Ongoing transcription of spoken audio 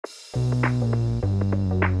Right,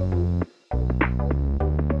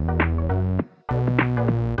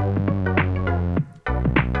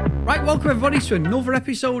 welcome everybody to another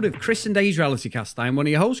episode of Chris and Dave's Reality Cast. I'm one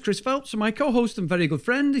of your hosts, Chris Phelps, and my co-host and very good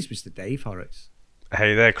friend is Mr. Dave Horrocks.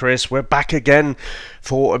 Hey there, Chris. We're back again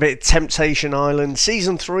for a bit of Temptation Island,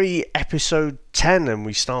 Season 3, Episode 10, and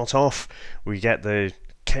we start off, we get the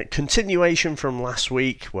continuation from last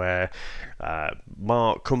week where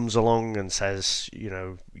Mark comes along and says, you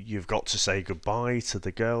know, you've got to say goodbye to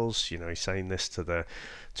the girls. You know, he's saying this to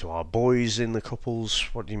our boys in the couples.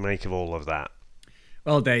 What do you make of all of that?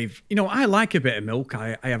 Well, Dave, you know, I like a bit of milk.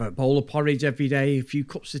 I have a bowl of porridge every day, a few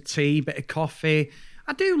cups of tea, a bit of coffee.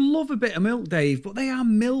 I do love a bit of milk, Dave, but they are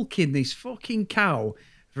milking this fucking cow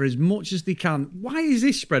for as much as they can. Why is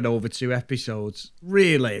this spread over 2 episodes?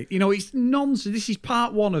 Really? You know, it's nonsense. This is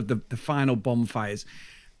part 1 of the final bonfires.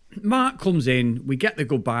 Mark comes in, we get the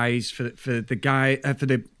goodbyes for the guy, for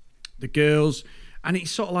the girls, and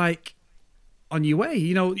it's sort of like on your way.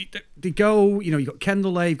 You know, they go, you know, you've got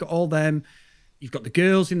Kendall there, you've got all them. You've got the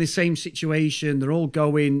girls in the same situation. They're all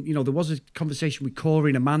going. You know, there was a conversation with Corey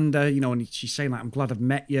and Amanda, you know, and she's saying, like, I'm glad I've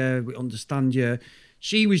met you. We understand you.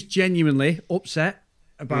 She was genuinely upset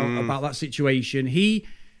about that situation.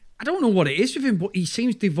 I don't know what it is with him, but he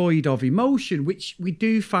seems devoid of emotion, which we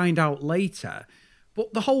do find out later.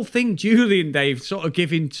 But the whole thing, Julian, Dave, sort of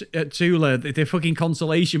giving Tula the fucking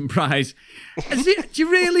consolation prize. Do you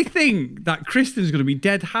really think that Kristen's going to be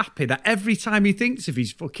dead happy that every time he thinks of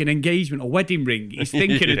his fucking engagement or wedding ring, he's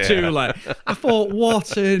thinking of Tula? I thought,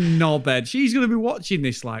 what a knobhead. She's going to be watching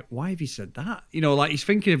this like, why have you said that? You know, like he's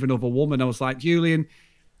thinking of another woman. I was like, Julian,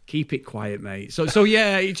 keep it quiet, mate. So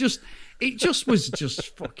yeah, it just was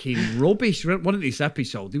just fucking rubbish. One of this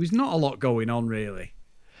episode, there was not a lot going on, really.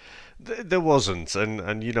 There wasn't,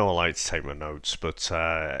 and you know I like to take my notes, but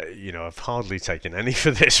you know I've hardly taken any for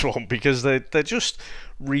this one because they're just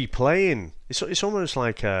replaying. It's almost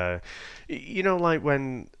like you know, like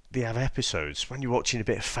when they have episodes when you're watching a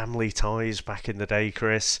bit of Family Ties back in the day,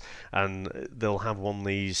 Chris, and they'll have one of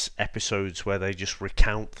these episodes where they just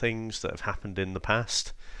recount things that have happened in the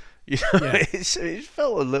past. You know, Yeah. it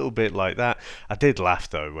felt a little bit like that. I did laugh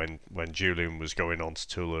though when Julian was going on to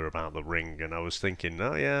Tula about the ring, and I was thinking,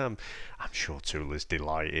 oh yeah, I'm sure Tula's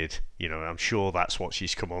delighted. You know, I'm sure that's what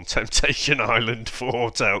she's come on Temptation Island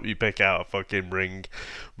for, to help you pick out a fucking ring.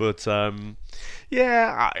 But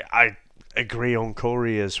yeah, I agree on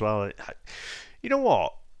Corey as well. You know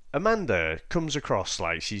what? Amanda comes across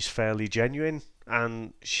like she's fairly genuine,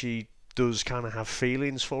 and she does kind of have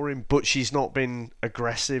feelings for him, but she's not been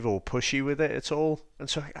aggressive or pushy with it at all. And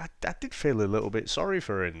so I did feel a little bit sorry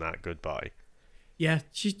for her in that goodbye. Yeah,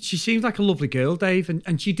 she seems like a lovely girl, Dave,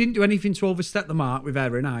 and she didn't do anything to overstep the mark with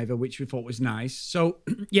Erin either, which we thought was nice. So,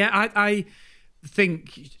 yeah, I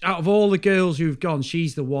think out of all the girls who've gone,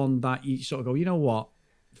 she's the one that you sort of go, you know what,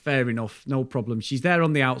 fair enough, no problem. She's there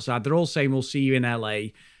on the outside. They're all saying we'll see you in LA.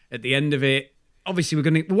 At the end of it, obviously, we're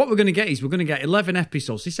going to get 11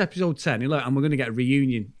 episodes. This episode 10, 11, and we're going to get a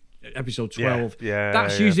reunion, episode 12. Yeah,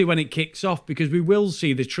 That's usually when it kicks off, because we will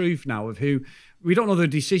see the truth now of who. We don't know the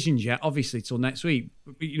decisions yet, obviously, till next week.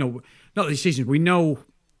 You know, not the decisions. We know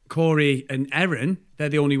Corey and Erin. They're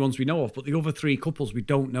the only ones we know of, but the other 3 couples we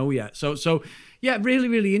don't know yet. So yeah, really,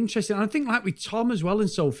 really interesting. And I think like with Tom as well and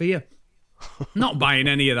Sophia, not buying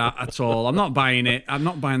any of that at all. I'm not buying it. I'm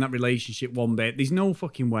not buying that relationship one bit. There's no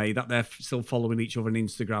fucking way that they're still following each other on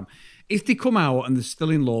Instagram. If they come out and they're still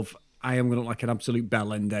in love, I am going to look like an absolute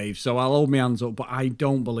bellend, Dave. So I'll hold my hands up, but I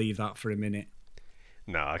don't believe that for a minute.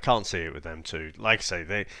 No, I can't see it with them two. Like I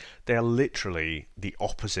say, they are literally the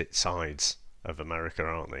opposite sides of America,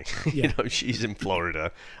 aren't they? Yeah. You know, she's in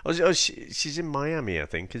Florida. She's in Miami, I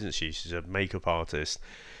think, isn't she? She's a makeup artist.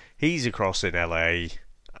 He's across in LA.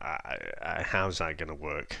 How's that going to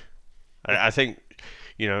work? I think,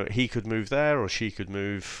 you know, he could move there or she could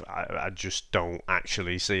move. I just don't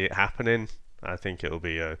actually see it happening. I think it'll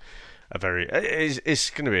be a very... It's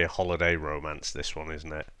going to be a holiday romance, this one,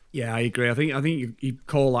 isn't it? Yeah, I agree. I think you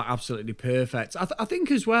call that absolutely perfect. I think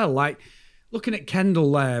as well, like, looking at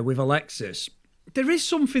Kendall there with Alexis, there is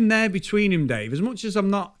something there between him, Dave. As much as I'm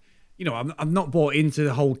not bought into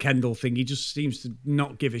the whole Kendall thing. He just seems to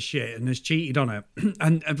not give a shit and has cheated on her.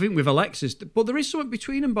 And I think with Alexis, but there is something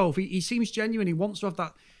between them both. He seems genuine. He wants to have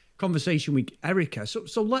that conversation with Erica.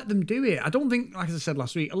 So let them do it. I don't think, like I said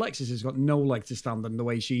last week, Alexis has got no leg to stand on the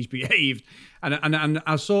way she's behaved. And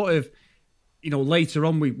I sort of, later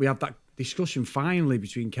on we have that discussion finally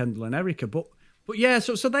between Kendall and Erica. But yeah,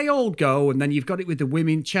 so they all go, and then you've got it with the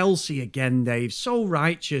women. Chelsea again, Dave, so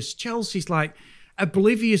righteous. Chelsea's like,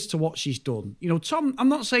 oblivious to what she's done. You know, Tom, I'm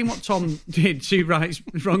not saying what Tom did, two rights,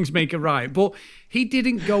 wrongs make a right, but he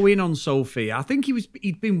didn't go in on Sophia. I think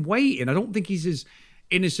he'd been waiting. I don't think he's as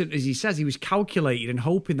innocent as he says. He was calculated and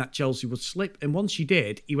hoping that Chelsea would slip. And once she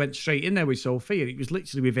did, he went straight in there with Sophia. It was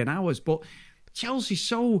literally within hours. But Chelsea's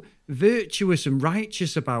so virtuous and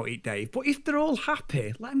righteous about it, Dave. But if they're all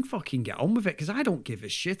happy, let them fucking get on with it, because I don't give a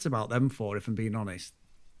shit about them four, if I'm being honest.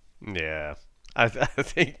 Yeah, I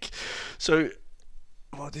think so.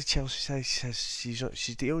 What did Chelsea say? She says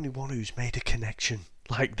she's the only one who's made a connection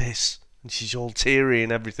like this. And she's all teary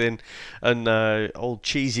and everything. And old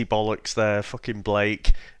cheesy bollocks there, fucking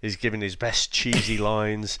Blake, is giving his best cheesy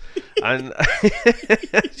lines. And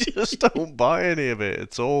I just don't buy any of it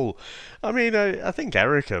at all. I mean, I think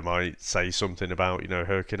Erica might say something about,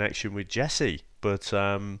 her connection with Jesse. But,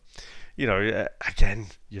 again,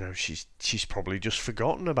 she's probably just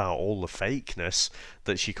forgotten about all the fakeness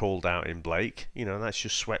that she called out in Blake. That's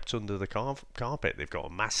just swept under the carpet. They've got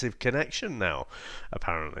a massive connection now,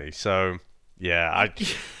 apparently. So, yeah,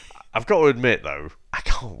 I've got to admit, though, I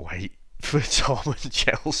can't wait for Tom and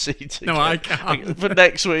Chelsea to I can't. For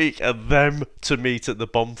next week and them to meet at the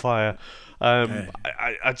bonfire.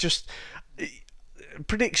 I just...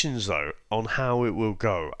 Predictions, though, on how it will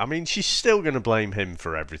go. I mean, she's still going to blame him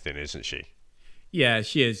for everything, isn't she? Yeah,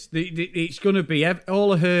 she is. It's going to be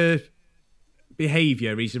all of her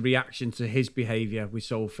behaviour is a reaction to his behaviour with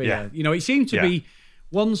Sophia. Yeah. It seemed to be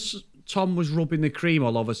once Tom was rubbing the cream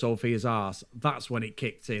all over Sophia's arse, that's when it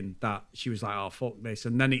kicked in that she was like, oh, fuck this.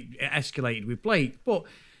 And then it escalated with Blake. But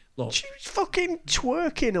look, she was fucking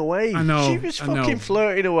twerking away. I know. She was fucking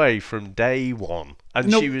flirting away from day one.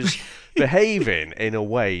 And she was behaving in a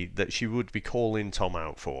way that she would be calling Tom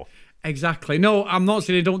out for. Exactly. No, I'm not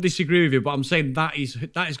saying I don't disagree with you, but I'm saying that is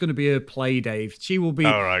going to be her play, Dave. She will be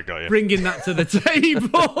bringing that to the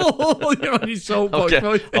table. You're on his soapbox.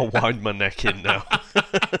 Okay, I'll wind my neck in now.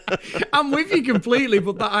 I'm with you completely,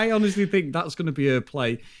 but I honestly think that's going to be her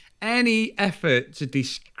play. Any effort to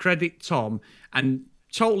discredit Tom and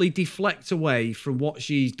totally deflect away from what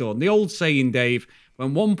she's done. The old saying, Dave,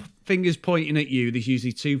 when one finger's pointing at you, there's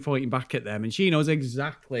usually two pointing back at them, and she knows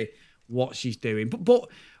exactly what she's doing. But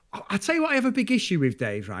I tell you what I have a big issue with,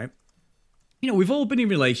 Dave, right? We've all been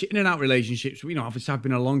in and out relationships. Obviously I've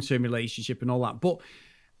been in a long-term relationship and all that, but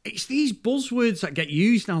it's these buzzwords that get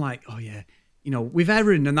used now, like, oh yeah, with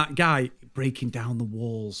Erin and that guy breaking down the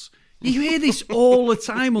walls. You hear this all the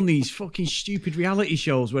time on these fucking stupid reality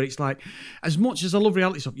shows where it's like, as much as I love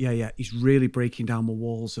reality stuff, yeah, he's really breaking down the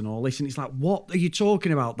walls and all this. And it's like, what are you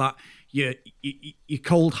talking about? That you're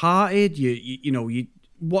cold-hearted?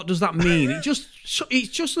 What does that mean? It's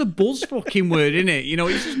just a buzz fucking word, isn't it?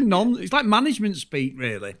 It's just it's like management speak,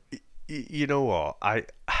 really. You know what? I'd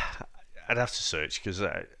have to search because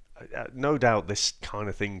no doubt this kind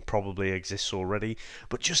of thing probably exists already.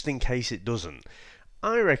 But just in case it doesn't,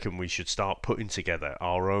 I reckon we should start putting together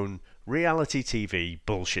our own reality TV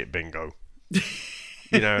bullshit bingo.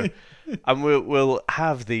 And we'll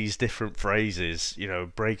have these different phrases,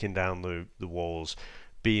 breaking down the walls,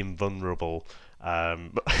 being vulnerable. I've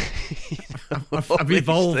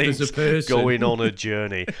evolved as a person. Going on a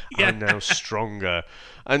journey. Yeah. I'm now stronger.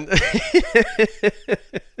 And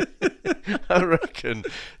I reckon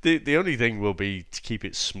the only thing will be to keep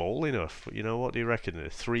it small enough. What do you reckon? A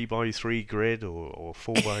 3x3 grid or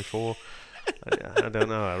 4x4? I don't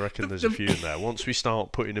know. I reckon there's a few in there. Once we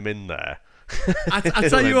start putting them in there, I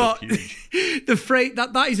tell you what, the phrase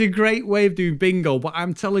that is a great way of doing bingo. But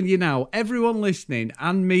I'm telling you now, everyone listening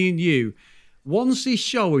and me and you, once this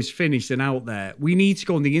show is finished and out there, we need to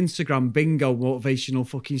go on the Instagram bingo motivational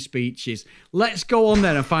fucking speeches. Let's go on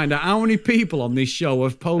there and find out how many people on this show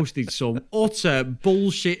have posted some utter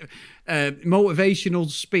bullshit motivational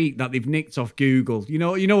speak that they've nicked off Google.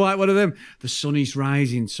 Like one of them, the sun is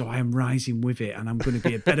rising, so I am rising with it, and I'm going to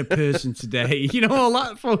be a better person today. All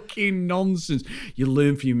that fucking nonsense. You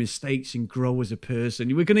learn from your mistakes and grow as a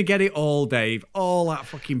person. We're going to get it all, Dave. All that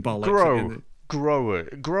fucking bollocks. Grow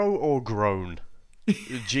or grown.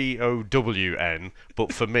 GOWN,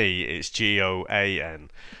 but for me it's GOAN.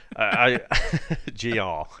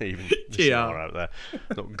 GR even. GR out there.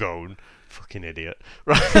 Not gone. Fucking idiot.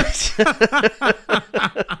 Right.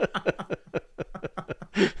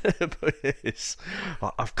 But it's,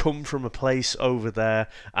 I've come from a place over there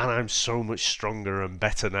and I'm so much stronger and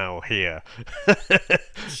better now here.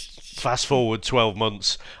 Fast forward 12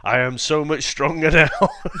 months, I am so much stronger now.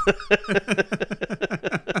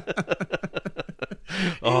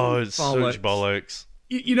 Oh, it's such bollocks.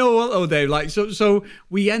 You know what, though, Dave? Like, so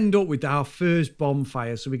we end up with our first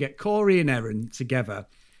bonfire. So we get Corey and Erin together.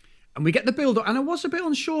 And we get the build up, and I was a bit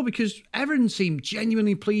unsure because Erin seemed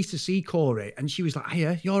genuinely pleased to see Corey, and she was like,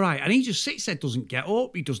 "Hiya, you're right." And he just sits there, doesn't get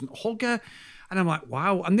up, he doesn't hug her, and I'm like,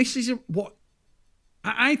 "Wow!" And this is what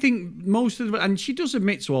I think most of, and she does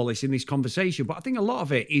admit to all this in this conversation, but I think a lot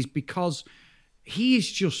of it is because he is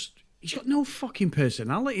just, he's got no fucking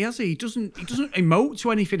personality, has he? He doesn't emote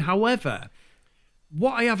to anything. However,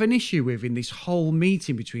 what I have an issue with in this whole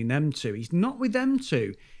meeting between them two, he's not with them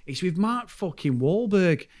two, it's with Mark fucking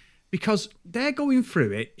Wahlberg. Because they're going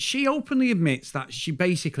through it. She openly admits that she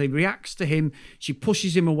basically reacts to him. She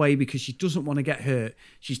pushes him away because she doesn't want to get hurt.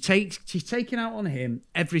 She's taking out on him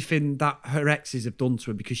everything that her exes have done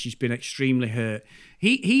to her because she's been extremely hurt.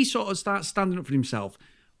 He sort of starts standing up for himself.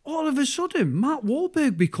 All of a sudden, Mark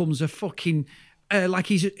Wahlberg becomes a fucking... like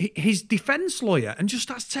he's his defense lawyer and just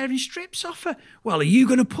starts tearing strips off her. Well, are you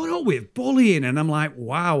going to put up with bullying? And I'm like,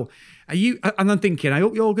 wow. Are you? And I'm thinking, I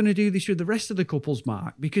hope you're going to do this with the rest of the couples,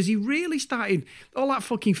 Mark, because he really started, all that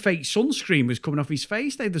fucking fake sunscreen was coming off his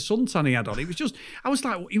face. The suntan he had on. It was just, I was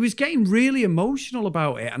like, he was getting really emotional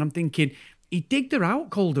about it. And I'm thinking, he digged her out,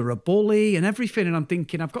 called her a bully and everything. And I'm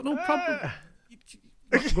thinking, I've got no problem.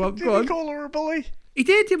 Go on. Did he call her a bully? He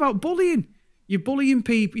did, about bullying. You're bullying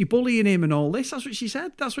people, you're bullying him and all this. That's what she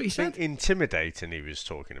said. That's what he said. Intimidating he was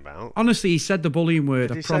talking about. Honestly, he said the bullying word.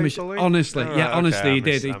 Did I promise. Honestly, oh, yeah, okay, honestly, he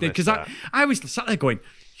did. Because I was sat there going,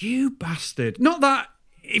 you bastard. Not that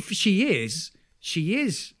if she is, she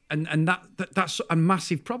is. And that's a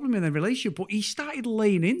massive problem in their relationship. But he started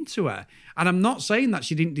laying into her. And I'm not saying that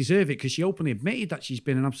she didn't deserve it because she openly admitted that she's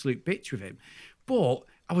been an absolute bitch with him. But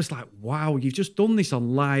I was like, wow, you've just done this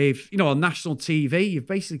on live, on national TV. You've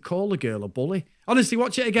basically called a girl a bully. Honestly,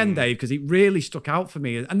 watch it again, Dave, because it really stuck out for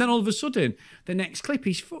me. And then all of a sudden, the next clip,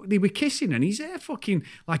 they were kissing and he's there fucking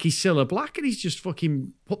like he's Cilla Black and he's just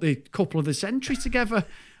fucking put the couple of the century together.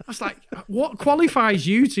 I was like, what qualifies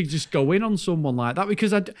you to just go in on someone like that?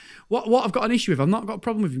 Because what I've got an issue with, I've not got a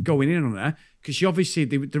problem with going in on her because she obviously,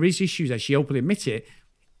 there is issues there. She openly admits it.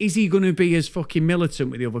 Is he going to be as fucking militant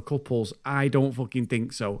with the other couples? I don't fucking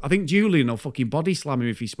think so. I think Julian will fucking body slam him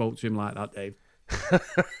if he spoke to him like that, Dave.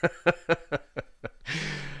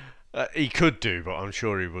 He could do, but I'm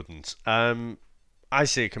sure he wouldn't. I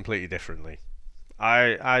see it completely differently.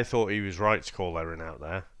 I thought he was right to call Erin out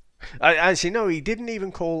there. Actually, no, he didn't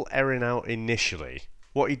even call Erin out initially.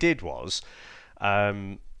 What he did was,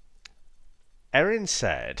 Erin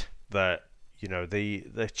said that,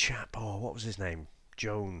 the chap, what was his name?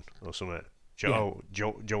 Joan or something.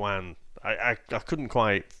 Joanne. I couldn't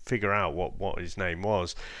quite figure out what his name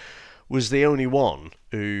was the only one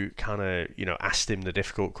who kind of, asked him the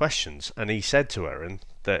difficult questions. And he said to Erin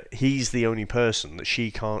that he's the only person that she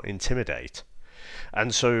can't intimidate.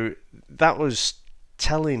 And so that was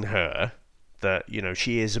telling her that,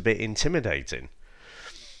 she is a bit intimidating.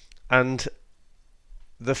 And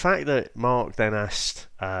the fact that Mark then asked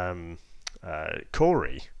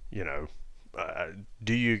Corey,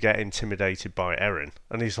 do you get intimidated by Erin?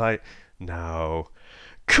 And he's like, no.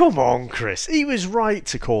 Come on, Chris. He was right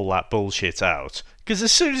to call that bullshit out. Because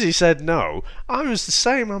as soon as he said no, I was the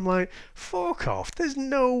same. I'm like, fuck off. There's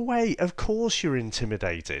no way. Of course you're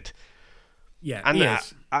intimidated. Yeah, and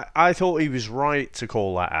yes. I thought he was right to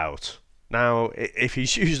call that out. Now, if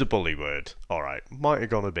he's used a bully word, all right, might have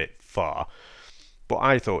gone a bit far. But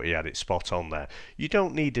I thought he had it spot on there. You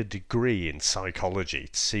don't need a degree in psychology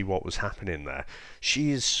to see what was happening there.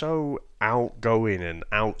 She is so outgoing and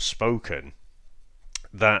outspoken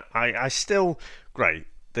that I still... Great,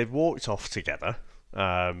 they've walked off together,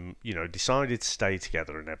 decided to stay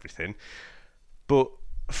together and everything. But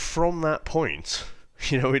from that point,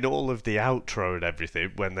 in all of the outro and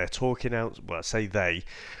everything, when they're talking out... Well, I say they...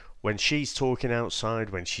 When she's talking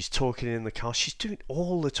outside, when she's talking in the car, she's doing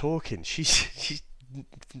all the talking. She's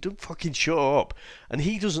don't fucking shut up. And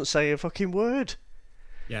he doesn't say a fucking word.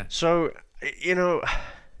 Yeah. So,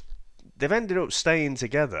 they've ended up staying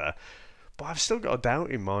together, but I've still got a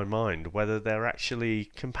doubt in my mind whether they're actually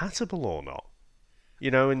compatible or not.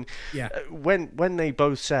 And when they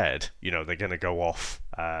both said, they're going to go off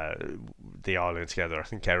the island together, I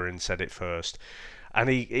think Erin said it first, and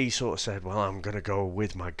he sort of said, well, I'm going to go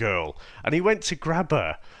with my girl. And he went to grab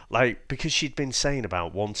her, because she'd been saying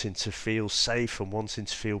about wanting to feel safe and wanting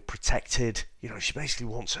to feel protected. She basically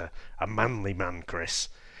wants a manly man, Chris.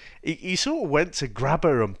 He sort of went to grab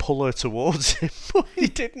her and pull her towards him, but he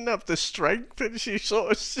didn't have the strength, and she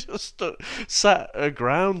sort of just sat her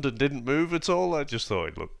ground and didn't move at all. I just thought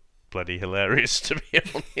it looked bloody hilarious, to be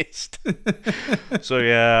honest. So,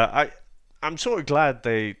 yeah, I'm sort of glad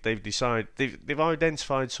they've decided they've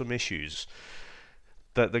identified some issues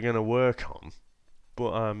that they're going to work on,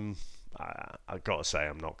 but I got to say,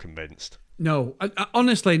 I'm not convinced. No,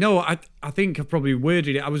 honestly, no. I think I probably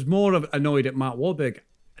worded it. I was more annoyed at Mark Wahlberg.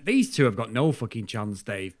 These two have got no fucking chance,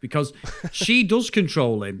 Dave, because she does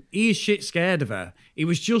control him. He is shit scared of her. It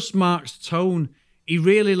was just Mark's tone. He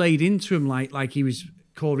really laid into him like he was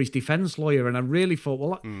Corey's defense lawyer, and I really thought,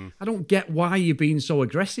 well, I don't get why you're being so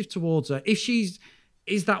aggressive towards her. If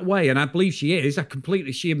is that way, and I believe she is,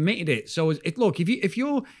 she admitted it. So look, if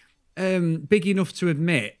you're big enough to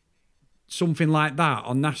admit something like that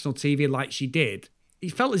on national TV like she did, he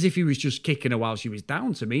felt as if he was just kicking her while she was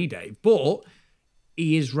down, to me, Dave. But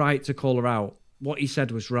he is right to call her out. What he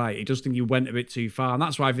said was right. He does think you went a bit too far, and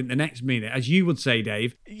that's why I think the next minute, as you would say,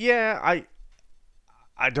 Dave. Yeah,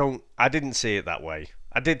 I didn't see it that way.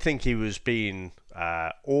 I did think he was being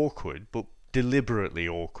awkward, but deliberately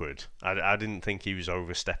awkward. I didn't think he was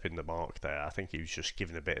overstepping the mark there. I think he was just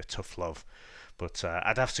giving a bit of tough love. But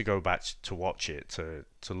I'd have to go back to watch it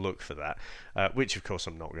to look for that, which of course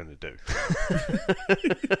I'm not going to do.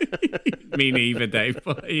 Me neither, Dave.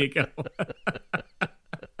 But there you go.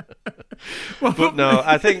 But no,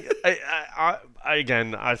 I think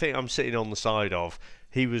I think I'm sitting on the side of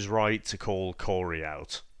he was right to call Corey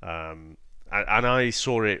out, and I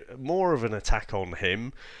saw it more of an attack on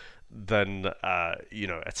him than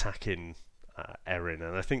attacking Erin,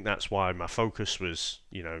 and I think that's why my focus was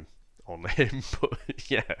on him. But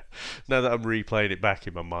yeah, now that I'm replaying it back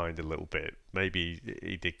in my mind a little bit, maybe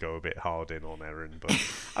he did go a bit hard in on Erin, but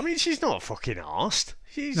I mean, she's not fucking arsed.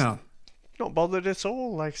 She's not bothered at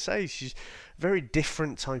all. Like I say, she's a very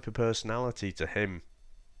different type of personality to him.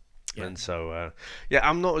 Yeah. And so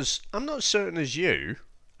I'm not as certain as you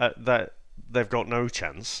that they've got no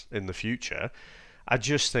chance in the future. I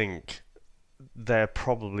just think they're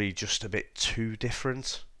probably just a bit too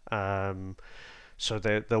different. So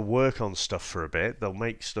they'll work on stuff for a bit. They'll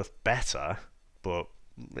make stuff better, but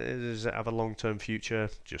does it have a long-term future?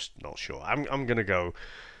 Just not sure. I'm going to go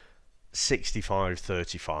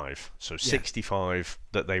 65-35. So 65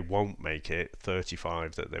 that they won't make it,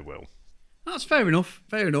 35 that they will. That's fair enough.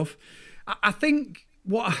 Fair enough. I think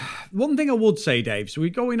one thing I would say, Dave. So we're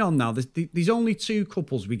going on now. There's only two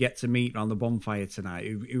couples we get to meet around the bonfire tonight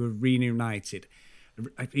who are reunited.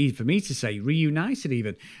 For me to say reunited,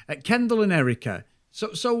 even Kendall and Erica.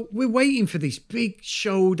 So we're waiting for this big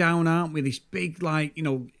showdown, aren't we? This big,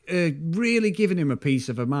 really giving him a piece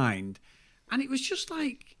of her mind, and it was just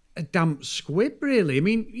like a damp squib, really. I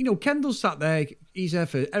mean, Kendall sat there. He's there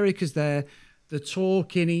for Erica's there. The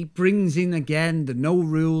talking, he brings in again the no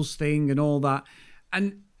rules thing and all that.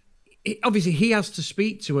 And obviously he has to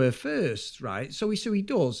speak to her first, right? So he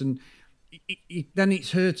does. And then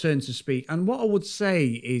it's her turn to speak. And what I would say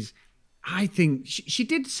is, I think she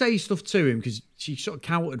did say stuff to him because she sort of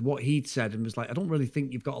countered what he'd said and was like, I don't really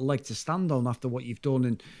think you've got a leg to stand on after what you've done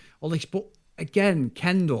and all this. But again,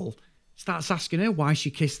 Kendall starts asking her why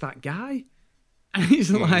she kissed that guy. And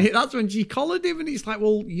he's like, that's when she collared him. And it's like,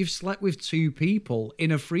 well, you've slept with two people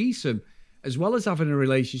in a threesome, as well as having a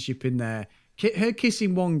relationship in there. Her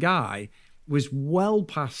kissing one guy was well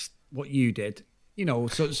past what you did,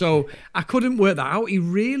 So I couldn't work that out. He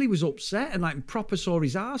really was upset and proper saw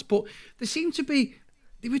his ass. But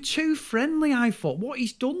they were too friendly, I thought. What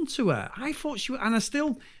he's done to her, I thought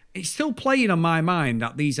it's still playing on my mind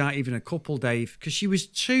that these aren't even a couple, Dave, because she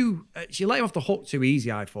let him off the hook too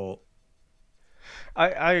easy, I thought.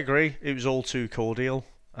 I agree. It was all too cordial,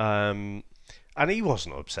 and he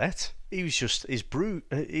wasn't upset. He was just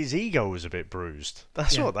his ego was a bit bruised.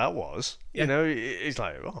 That's what that was. He's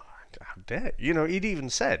like, oh, how dare he'd even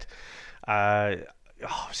said,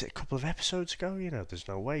 was it a couple of episodes ago? There's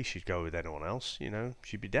no way she'd go with anyone else.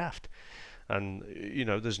 She'd be daft. And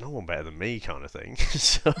there's no one better than me, kind of thing.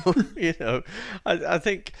 So I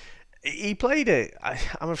think he played it.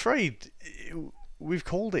 I'm afraid we've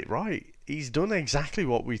called it right. He's done exactly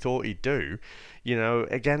what we thought he'd do.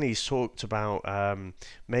 Again, he's talked about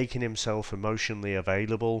making himself emotionally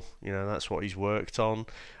available. That's what he's worked on.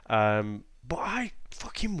 But I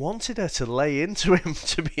fucking wanted her to lay into him,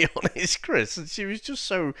 to be honest, Chris. And she was just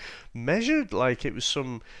so measured, like it was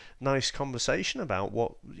some nice conversation about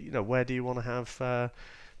where do you want to have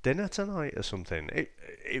dinner tonight or something.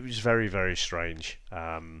 It was very, very strange.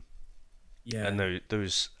 And there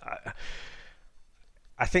was...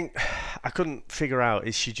 I think I couldn't figure out,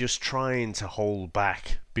 is she just trying to hold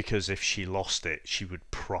back because if she lost it, she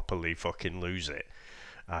would properly fucking lose it.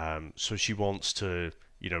 So she wants to,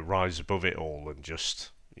 rise above it all and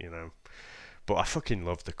just, But I fucking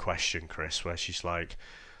love the question, Chris, where she's like,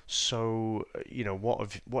 so,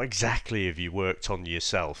 what exactly have you worked on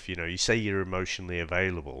yourself? You say you're emotionally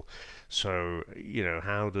available. So,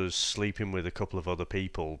 how does sleeping with a couple of other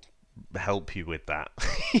people help you with that.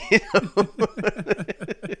 You know?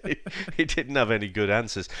 He didn't have any good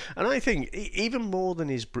answers. And I think even more than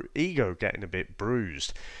his ego getting a bit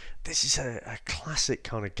bruised, this is a classic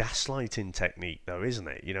kind of gaslighting technique, though, isn't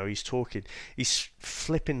it? You know, he's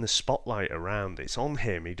flipping the spotlight around. It's on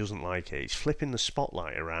him, he doesn't like it. He's flipping the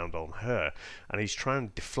spotlight around on her, and he's trying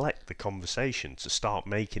to deflect the conversation to start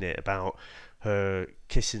making it about her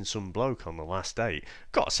kissing some bloke on the last date.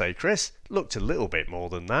 Gotta say, Chris, looked a little bit more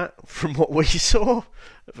than that from what we saw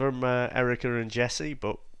from Erica and Jesse,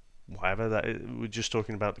 but whatever, we're just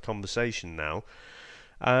talking about the conversation now.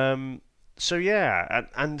 So yeah,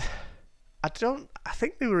 and I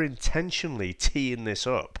think they were intentionally teeing this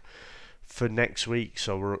up for next week,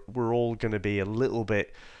 so we're all going to be a little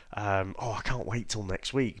bit, I can't wait till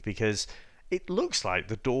next week, because it looks like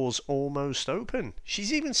the door's almost open.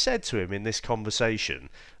 She's even said to him in this conversation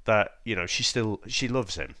that, you know, she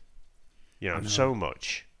loves him, you know, so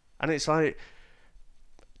much. And it's like,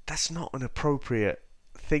 that's not an appropriate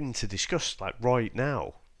thing to discuss, like, right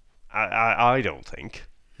now. I don't think,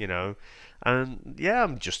 you know. And yeah,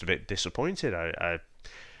 I'm just a bit disappointed.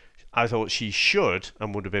 I thought she should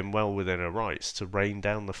and would have been well within her rights to rain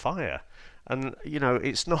down the fire. And, you know,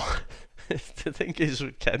 it's not... The thing is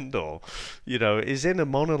with Kendall, you know, is in a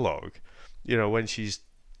monologue, you know, when she's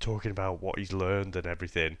talking about what he's learned and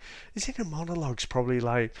everything, is in a monologue's probably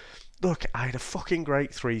like, look, I had a fucking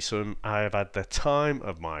great threesome. I have had the time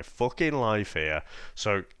of my fucking life here.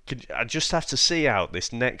 So I just have to see out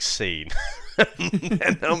this next scene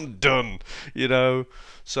and I'm done, you know?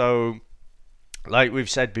 So, like we've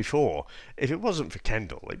said before, if it wasn't for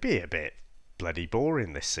Kendall, it'd be a bit bloody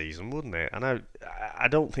boring this season, wouldn't it? And I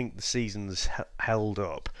don't think the season's held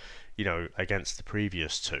up, you know, against the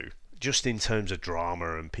previous two, just in terms of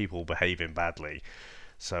drama and people behaving badly.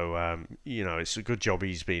 So, you know, it's a good job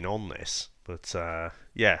he's been on this. But,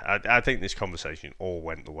 yeah, I think this conversation all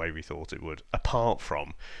went the way we thought it would, apart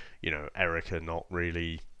from, you know, Erica not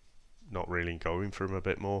really going for him a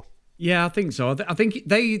bit more. Yeah, I think so. I think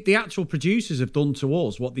the actual producers have done to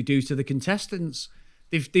us what they do to the contestants.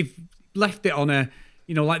 They've left it on a,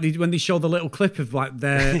 you know, like when they show the little clip of like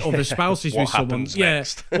their other spouses with someone. Yeah,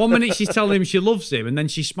 1 minute she's telling him she loves him, and then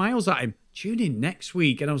she smiles at him. Tune in next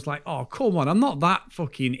week, and I was like, oh come on, I'm not that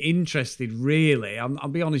fucking interested, really. I'll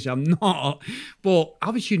be honest, I'm not. But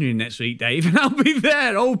I'll be tuning in next week, Dave, and I'll be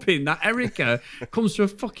there hoping that Erica comes to her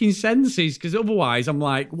fucking senses, because otherwise, I'm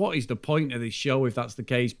like, what is the point of this show if that's the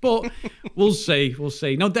case? But we'll see.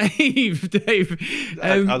 No, Dave.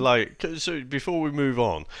 I like. So before we move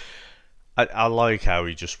on. I like how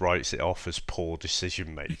he just writes it off as poor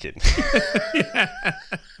decision making.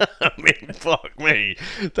 I mean, fuck me.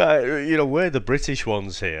 That, you know, we're the British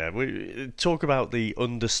ones here. We talk about the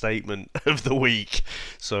understatement of the week.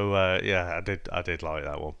 So yeah, I did like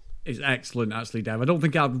that one. It's excellent, actually, Dave. I don't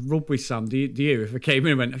think I'd rub with Sam, do you? If I came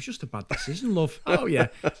in and went, it was just a bad decision, love. Oh, yeah.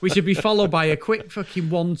 We should be followed by a quick fucking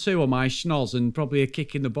 1-2 on my schnoz and probably a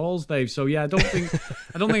kick in the balls, Dave. So, yeah, I don't think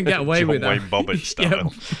I get away with that. Wayne Bobbitt style. Yeah,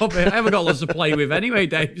 Bobbitt. I haven't got lots to play with anyway,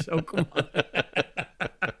 Dave, so come on.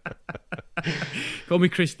 Call me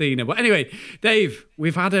Christina. But anyway, Dave,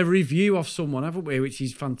 we've had a review of someone, haven't we, which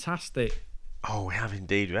is fantastic. Oh, we have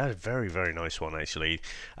indeed. We had a very, very nice one, actually.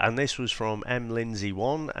 And this was from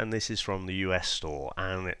mlindsay1, and this is from the US store.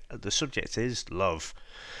 And the subject is love.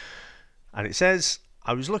 And it says,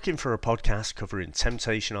 I was looking for a podcast covering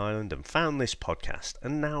Temptation Island and found this podcast,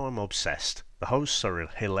 and now I'm obsessed. The hosts are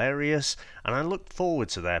hilarious, and I look forward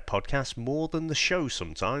to their podcast more than the show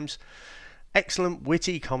sometimes. Excellent,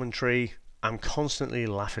 witty commentary. I'm constantly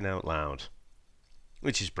laughing out loud.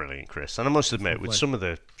 Which is brilliant, Chris. And I must admit, with some of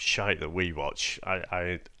the shite that we watch,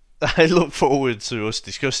 I look forward to us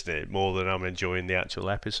discussing it more than I'm enjoying the actual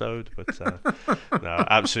episode. But no,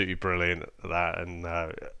 absolutely brilliant, that. And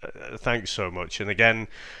thanks so much. And again,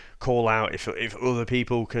 call out if other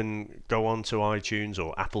people can go on to iTunes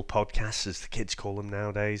or Apple Podcasts, as the kids call them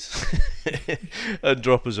nowadays, and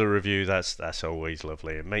drop us a review. That's always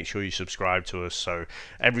lovely. And make sure you subscribe to us, so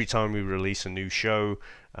every time we release a new show,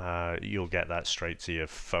 you'll get that straight to your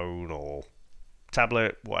phone or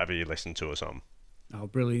tablet, whatever you listen to us on. Oh,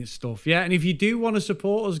 brilliant stuff. Yeah, and if you do want to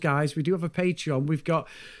support us, guys, we do have a Patreon. We've got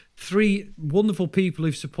 3 wonderful people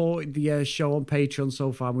who've supported the show on Patreon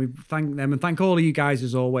so far. And we thank them and thank all of you guys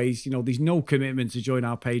as always. You know, there's no commitment to join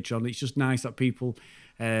our Patreon. It's just nice that people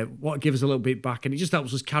what give us a little bit back, and it just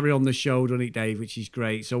helps us carry on the show, doesn't it, Dave? Which is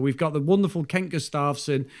great. So we've got the wonderful Kent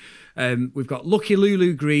Gustafsson, we've got Lucky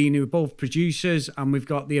Lulu Green, who are both producers, and we've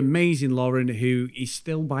got the amazing Lauren, who is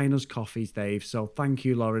still buying us coffees, Dave. So thank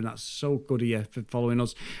you, Lauren. That's so good of you for following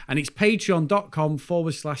us. And it's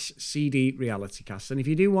patreon.com/CD RealityCast. And if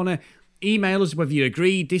you do want to email us whether you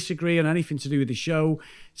agree, disagree on anything to do with the show,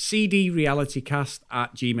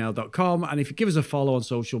 cdrealitycast@gmail.com. And if you give us a follow on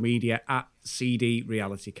social media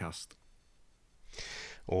 @cdrealitycast.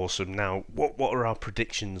 Awesome. Now, what are our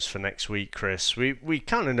predictions for next week, Chris? We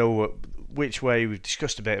kind of know which way. We've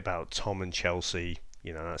discussed a bit about Tom and Chelsea.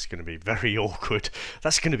 You know, that's going to be very awkward.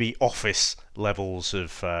 That's going to be office levels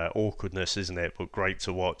of awkwardness, isn't it? But great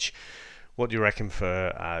to watch. What do you reckon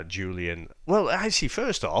for Julian? Well, actually,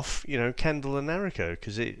 first off, you know, Kendall and Erica,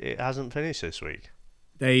 because it hasn't finished this week.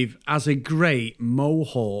 Dave, as a great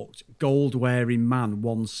mohawked, gold-wearing man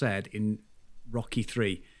once said in Rocky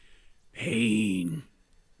 3, pain.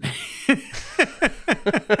 I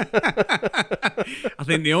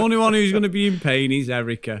think the only one who's going to be in pain is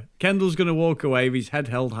Erica. Kendall's going to walk away with his head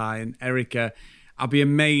held high, and Erica, I'll be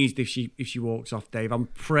amazed if she walks off, Dave. I'm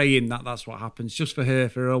praying that that's what happens, just for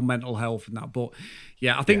her own mental health and that. But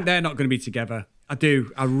yeah, I think they're not going to be together. I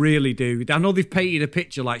do. I really do. I know they've painted a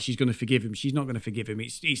picture like she's going to forgive him. She's not going to forgive him.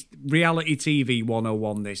 It's reality TV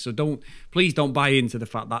 101, this. So please don't buy into the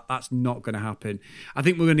fact that that's not going to happen. I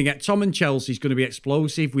think we're going to get Tom and Chelsea's going to be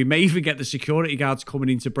explosive. We may even get the security guards coming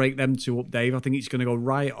in to break them two up, Dave. I think it's going to go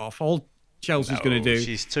right off. All Chelsea's going to do.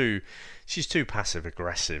 She's too passive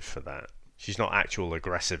aggressive for that. She's not actual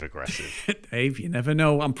aggressive. Dave, you never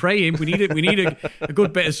know. I'm praying. We need a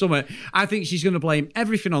good bit of summer. I think she's going to blame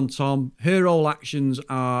everything on Tom. Her whole actions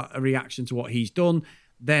are a reaction to what he's done.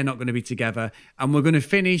 They're not going to be together. And we're going to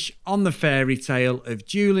finish on the fairy tale of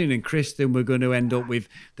Julian and Kristen. We're going to end up with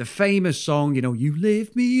the famous song, you know, You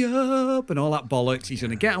Lift Me Up and all that bollocks. He's going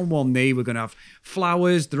to get on one knee. We're going to have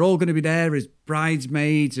flowers. They're all going to be there as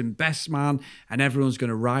bridesmaids and best man. And everyone's going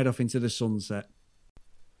to ride off into the sunset.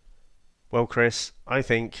 Well, Chris, I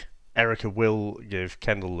think Erica will give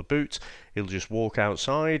Kendall the boot. He'll just walk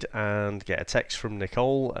outside and get a text from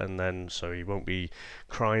Nicole, and then so he won't be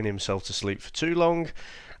crying himself to sleep for too long.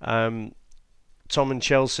 Tom and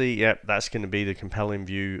Chelsea, that's going to be the compelling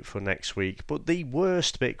view for next week. But the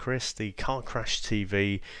worst bit, Chris, the car crash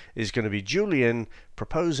TV, is going to be Julian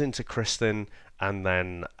proposing to Kristen, and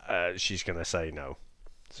then she's going to say no.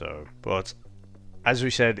 So, but as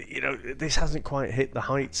we said, you know, this hasn't quite hit the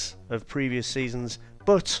heights of previous seasons,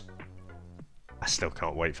 but I still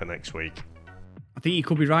can't wait for next week. I think you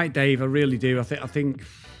could be right, Dave. I really do. I think,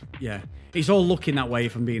 yeah, it's all looking that way,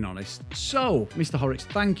 if I'm being honest. So, Mr. Horrocks,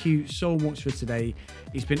 thank you so much for today.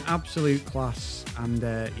 It's been absolute class, and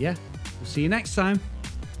we'll see you next time.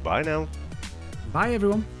 Bye now. Bye,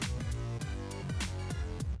 everyone.